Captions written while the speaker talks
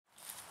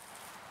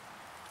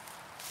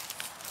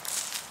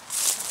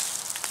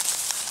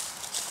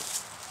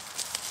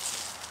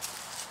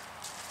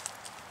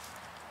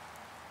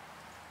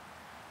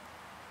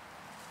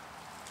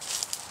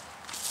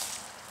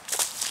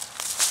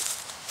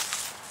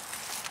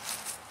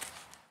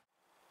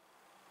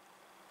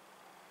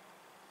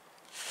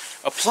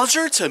A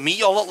pleasure to meet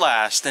y'all at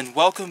last, and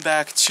welcome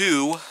back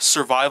to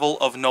Survival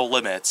of No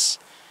Limits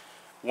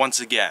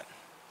once again.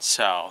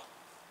 So,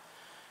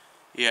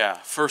 yeah,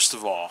 first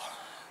of all,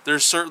 there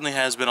certainly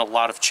has been a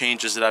lot of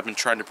changes that I've been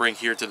trying to bring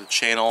here to the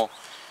channel,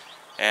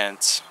 and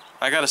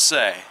I gotta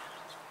say,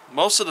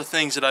 most of the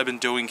things that I've been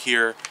doing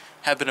here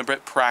have been a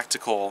bit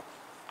practical,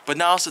 but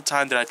now's the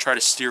time that I try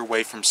to steer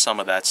away from some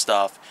of that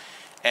stuff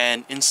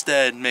and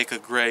instead make a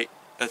great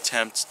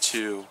attempt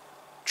to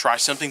try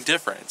something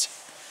different.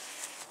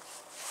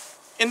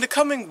 In the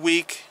coming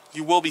week,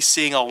 you will be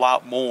seeing a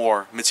lot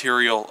more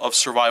material of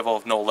Survival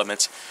of No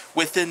Limits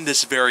within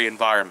this very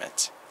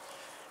environment.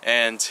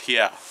 And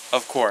yeah,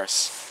 of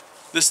course,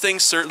 this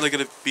thing's certainly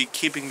going to be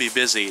keeping me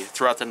busy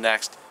throughout the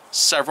next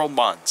several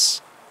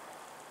months.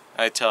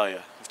 I tell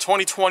you,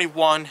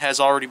 2021 has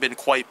already been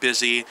quite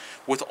busy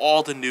with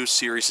all the new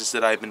series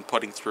that I've been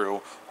putting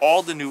through,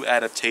 all the new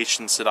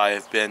adaptations that I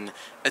have been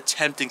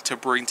attempting to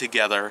bring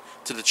together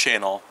to the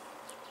channel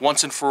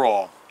once and for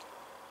all.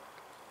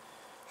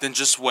 Then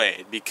just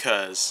wait,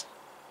 because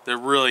there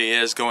really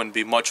is going to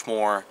be much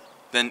more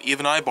than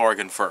even I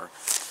bargained for.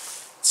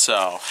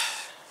 So,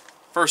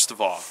 first of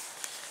all,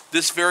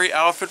 this very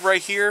outfit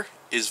right here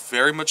is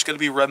very much going to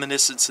be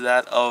reminiscent to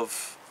that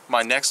of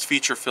my next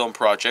feature film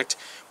project,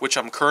 which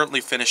I'm currently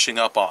finishing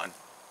up on,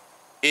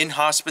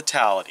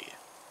 Inhospitality,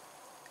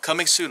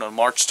 coming soon on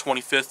March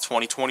 25th,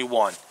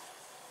 2021.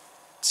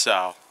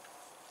 So,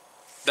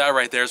 that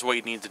right there is what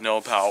you need to know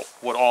about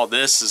what all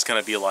this is going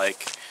to be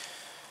like.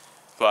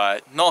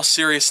 But in all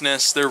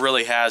seriousness, there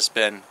really has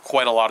been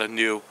quite a lot of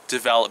new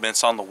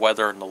developments on the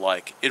weather and the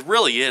like. It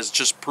really is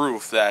just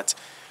proof that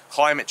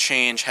climate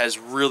change has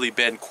really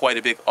been quite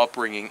a big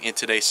upbringing in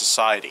today's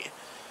society.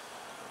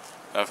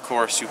 Of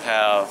course, you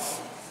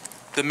have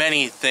the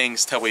many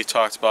things that we've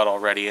talked about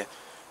already,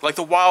 like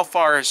the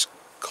wildfires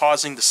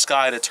causing the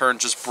sky to turn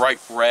just bright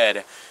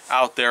red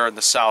out there in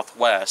the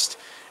southwest,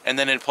 and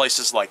then in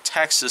places like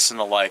Texas and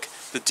the like,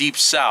 the deep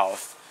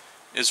south,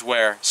 is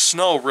where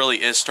snow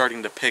really is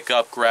starting to pick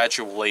up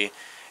gradually,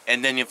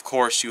 and then of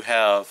course you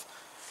have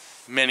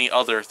many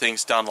other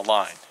things down the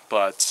line.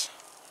 But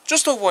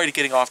just to avoid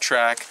getting off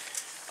track,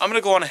 I'm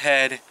going to go on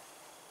ahead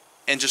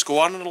and just go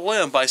on a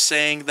limb by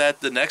saying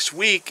that the next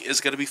week is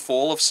going to be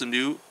full of some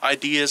new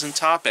ideas and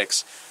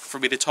topics for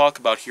me to talk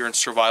about here in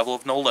Survival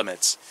of No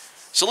Limits.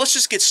 So let's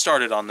just get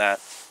started on that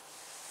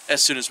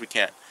as soon as we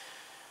can.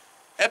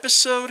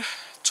 Episode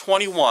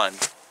 21.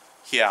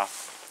 Yeah.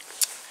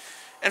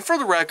 And for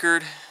the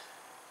record,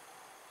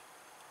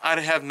 I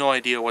have no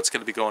idea what's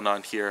going to be going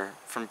on here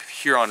from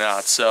here on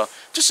out. So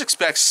just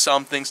expect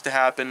some things to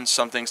happen,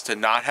 some things to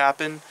not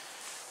happen.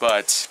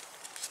 But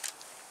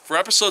for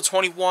episode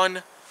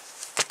 21,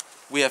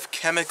 we have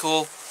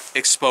chemical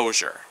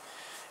exposure.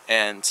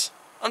 And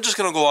I'm just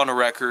going to go on a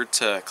record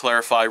to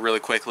clarify really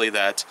quickly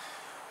that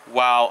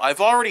while I've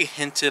already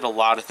hinted a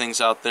lot of things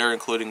out there,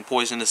 including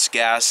poisonous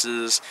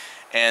gases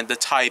and the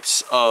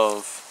types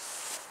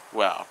of,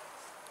 well,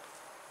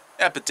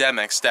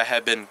 epidemics that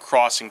have been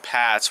crossing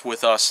paths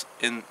with us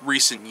in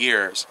recent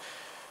years,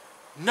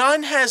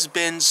 none has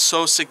been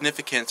so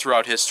significant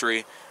throughout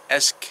history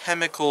as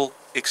chemical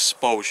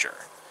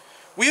exposure.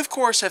 We, of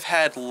course, have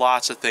had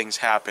lots of things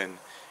happen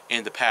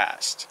in the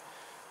past,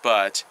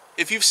 but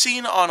if you've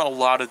seen on a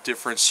lot of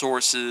different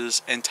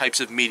sources and types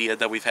of media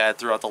that we've had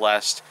throughout the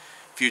last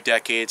few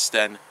decades,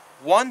 then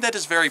one that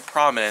is very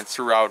prominent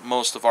throughout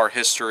most of our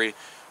history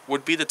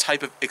would be the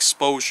type of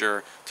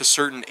exposure to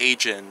certain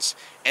agents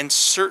and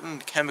certain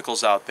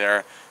chemicals out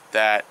there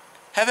that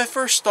have at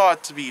first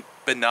thought to be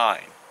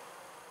benign,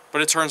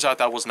 but it turns out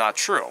that was not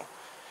true.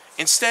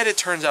 Instead, it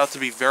turns out to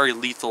be very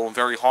lethal and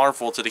very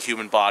harmful to the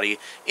human body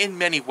in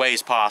many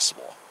ways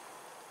possible.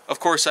 Of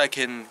course, I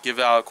can give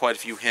out quite a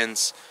few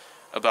hints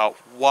about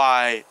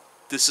why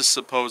this is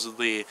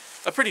supposedly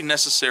a pretty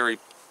necessary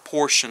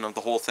portion of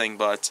the whole thing,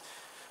 but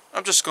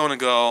I'm just going to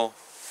go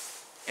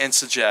and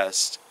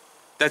suggest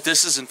that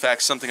this is in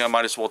fact something I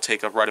might as well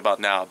take up right about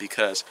now,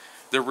 because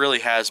there really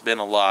has been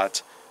a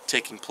lot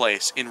taking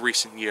place in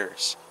recent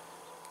years.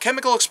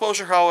 Chemical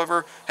exposure,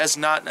 however, has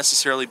not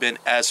necessarily been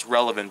as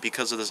relevant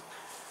because of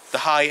the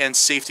high-end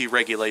safety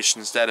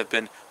regulations that have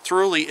been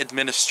thoroughly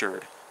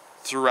administered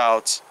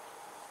throughout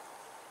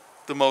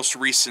the most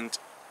recent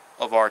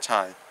of our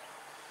time.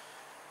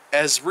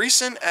 As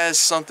recent as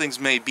some things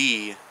may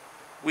be,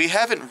 we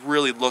haven't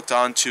really looked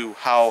onto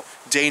how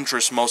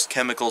dangerous most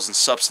chemicals and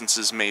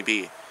substances may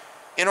be,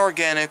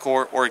 inorganic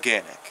or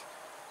organic.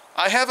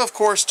 I have, of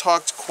course,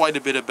 talked quite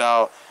a bit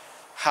about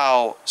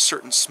how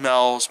certain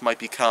smells might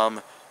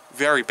become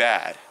very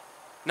bad,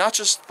 not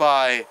just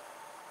by,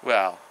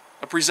 well,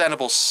 a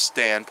presentable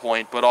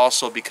standpoint, but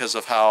also because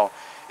of how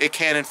it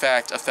can in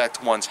fact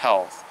affect one's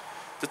health.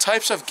 The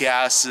types of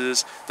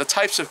gases, the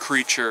types of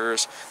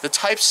creatures, the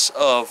types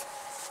of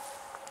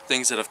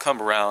things that have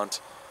come around,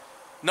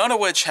 none of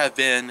which have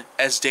been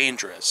as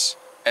dangerous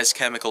as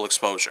chemical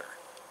exposure.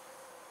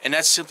 And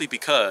that's simply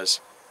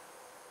because,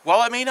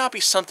 while it may not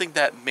be something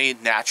that may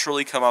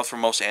naturally come out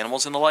from most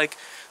animals and the like,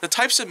 the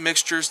types of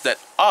mixtures that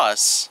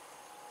us,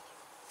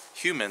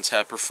 humans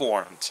have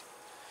performed.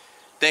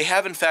 They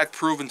have in fact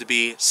proven to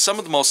be some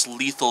of the most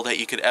lethal that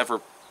you could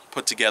ever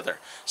put together.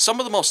 Some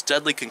of the most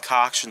deadly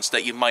concoctions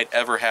that you might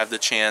ever have the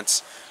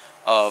chance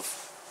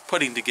of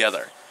putting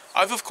together.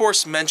 I've of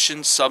course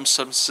mentioned some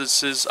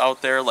substances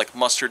out there like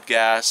mustard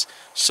gas,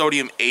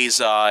 sodium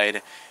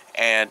azide,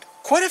 and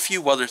quite a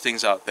few other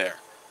things out there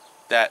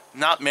that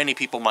not many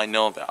people might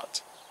know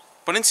about.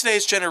 But in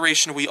today's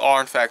generation, we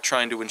are in fact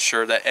trying to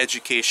ensure that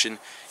education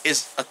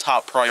is a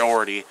top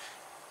priority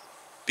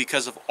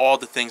because of all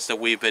the things that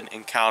we've been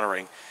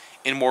encountering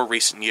in more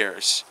recent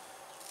years.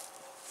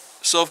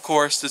 So of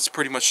course, that's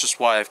pretty much just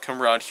why I've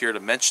come around here to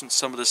mention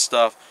some of this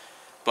stuff.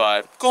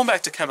 But going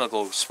back to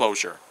chemical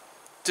exposure,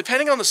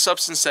 depending on the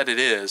substance that it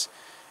is,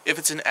 if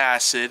it's an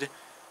acid,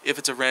 if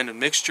it's a random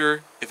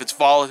mixture, if it's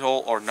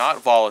volatile or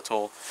not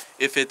volatile,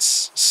 if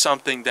it's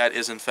something that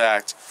is in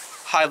fact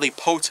highly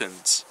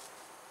potent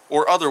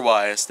or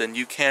otherwise, then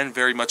you can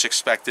very much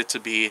expect it to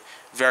be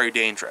very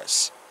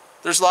dangerous.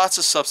 There's lots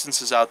of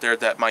substances out there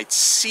that might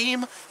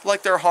seem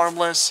like they're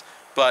harmless,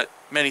 but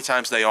many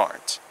times they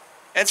aren't.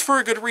 And it's for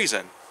a good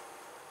reason.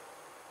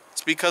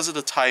 It's because of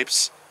the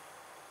types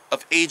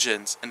of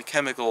agents and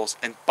chemicals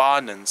and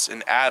bondants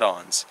and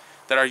add-ons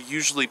that are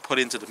usually put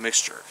into the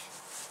mixture.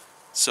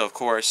 So of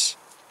course,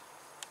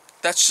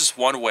 that's just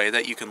one way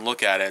that you can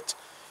look at it.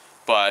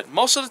 But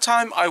most of the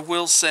time I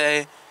will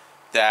say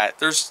that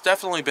there's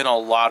definitely been a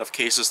lot of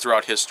cases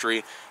throughout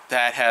history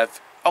that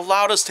have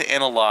allowed us to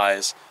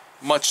analyze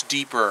much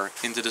deeper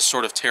into this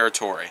sort of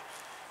territory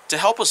to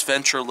help us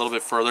venture a little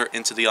bit further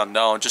into the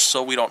unknown, just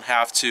so we don't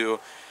have to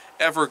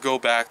ever go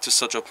back to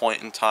such a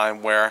point in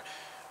time where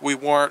we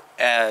weren't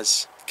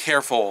as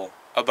careful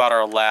about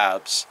our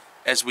labs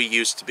as we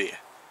used to be.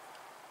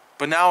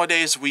 But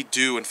nowadays we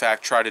do in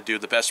fact try to do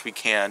the best we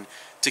can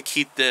to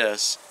keep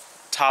this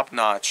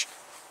top-notch,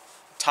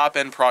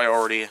 top-end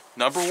priority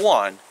number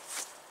one,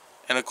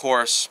 and of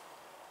course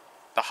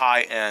the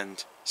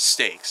high-end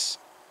stakes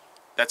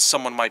that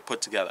someone might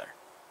put together.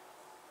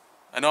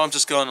 I know I'm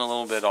just going a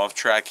little bit off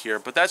track here,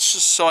 but that's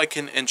just so I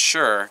can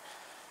ensure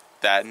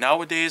that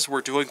nowadays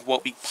we're doing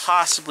what we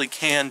possibly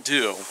can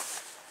do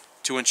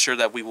to ensure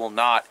that we will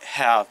not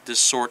have this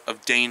sort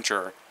of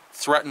danger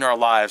threaten our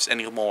lives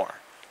anymore.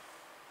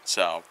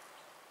 So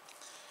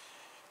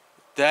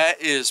that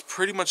is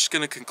pretty much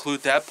going to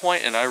conclude that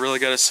point, and I really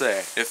gotta say,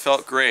 it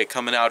felt great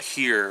coming out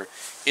here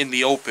in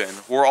the open,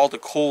 where all the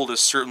cold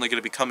is certainly going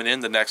to be coming in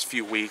the next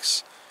few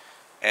weeks.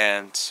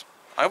 And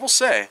I will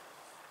say,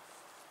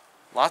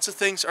 lots of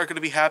things are going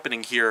to be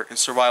happening here in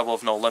Survival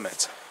of No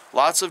Limits.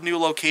 Lots of new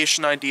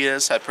location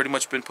ideas have pretty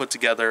much been put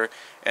together,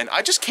 and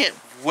I just can't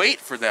wait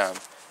for them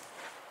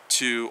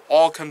to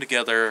all come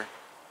together,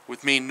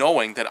 with me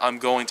knowing that I'm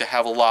going to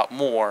have a lot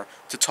more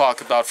to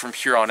talk about from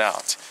here on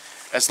out.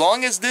 As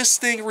long as this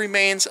thing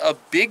remains a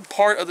big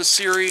part of the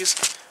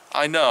series,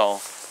 I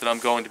know that I'm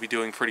going to be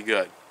doing pretty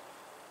good.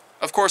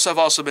 Of course, I've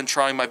also been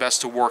trying my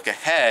best to work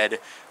ahead,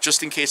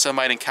 just in case I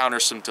might encounter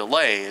some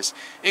delays,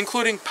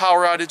 including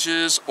power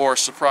outages or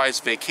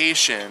surprise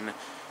vacation,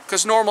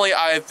 because normally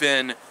I've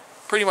been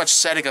pretty much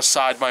setting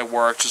aside my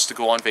work just to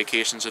go on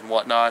vacations and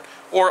whatnot,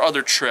 or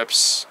other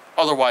trips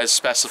otherwise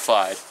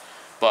specified.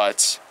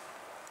 But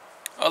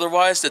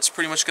otherwise, that's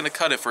pretty much going to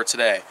cut it for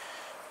today.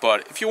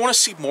 But if you want to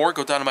see more,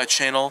 go down to my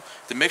channel.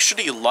 Then make sure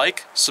that you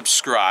like,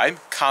 subscribe,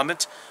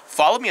 comment,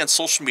 follow me on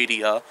social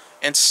media,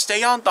 and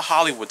stay on the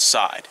Hollywood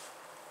side.